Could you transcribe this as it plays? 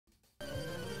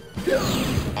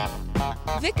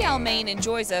Vic Almaine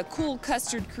enjoys a cool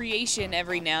custard creation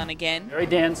every now and again. Very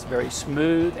dense, very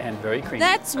smooth, and very creamy.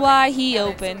 That's why he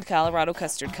opened Colorado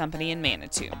Custard Company in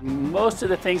Manitou. Most of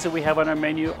the things that we have on our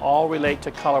menu all relate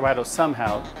to Colorado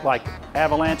somehow, like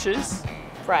avalanches.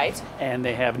 Right. And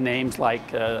they have names like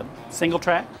Single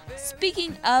Track.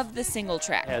 Speaking of the single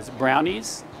track. It has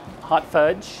brownies, hot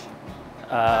fudge,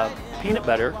 peanut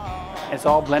butter. It's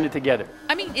all blended together.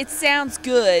 I mean, it sounds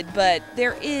good, but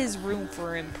there is room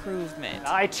for improvement.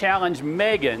 I challenge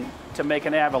Meaghan to make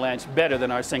an avalanche better than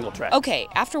our single track. Okay,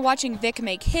 after watching Vic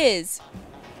make his,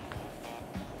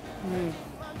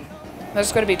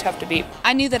 That's going to be tough to beat.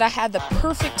 I knew that I had the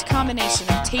perfect combination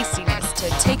of tastiness to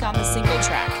take on the single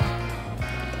track.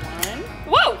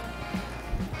 Whoa!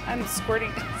 I'm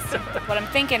squirting. What I'm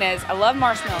thinking is, I love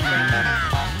marshmallow cream,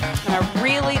 and I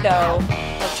really, though,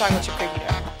 love chocolate chip cookie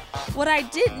dough. What I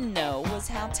didn't know was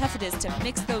how tough it is to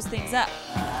mix those things up.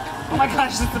 Oh my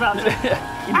gosh, it's about to.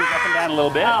 You move up and down a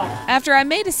little bit. Oh. After I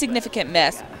made a significant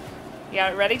mess, You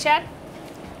got it ready, Chad?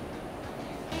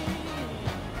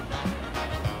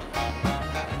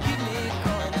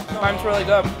 Mine's really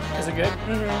good. Is it good?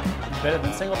 Mm-hmm. Better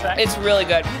than single track? It's really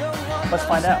good. Let's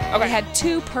find out. I had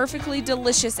two perfectly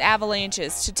delicious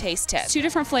avalanches to taste test. 2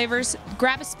 different flavors.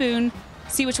 Grab a spoon,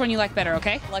 see which one you like better,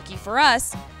 okay? Lucky for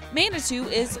us, Manitou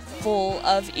is full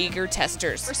of eager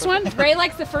testers. First one? Ray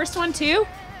likes the first one too?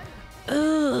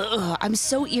 Ugh, I'm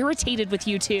so irritated with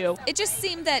you two. It just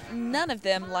seemed that none of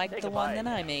them liked Take the a one bite. that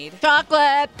I made.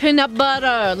 Chocolate, peanut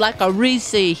butter, like a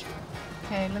Reese.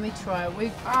 Okay, let me try.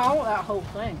 Oh, that whole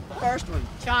thing. The first one,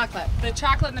 chocolate. The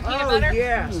chocolate and the peanut Oh, butter?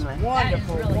 yes.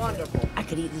 Wonderful, really wonderful. I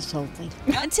could eat this whole thing.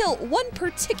 Until one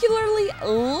particularly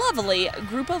lovely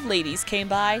group of ladies came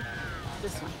by.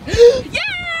 This one. Yeah!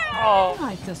 Oh, I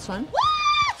like this one.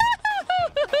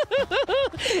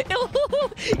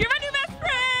 You're my new best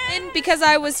friend! And because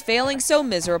I was failing so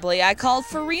miserably, I called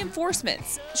for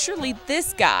reinforcements. Surely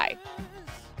this guy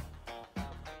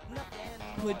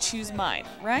would choose mine,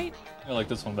 right? I like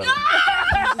this one better.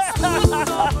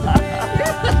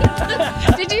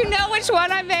 Did you know which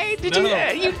one I made? Did No.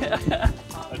 you?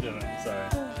 I didn't, sorry.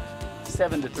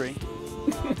 7-3.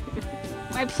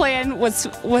 My plan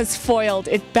was foiled.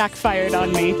 It backfired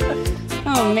on me.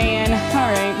 Oh man.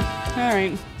 All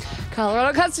right.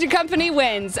 Colorado Custard Company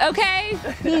wins. Okay.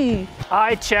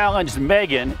 I challenged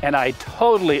Meaghan, and I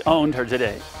totally owned her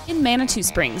today. In Manitou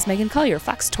Springs, Meaghan Collier,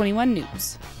 Fox 21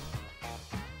 News.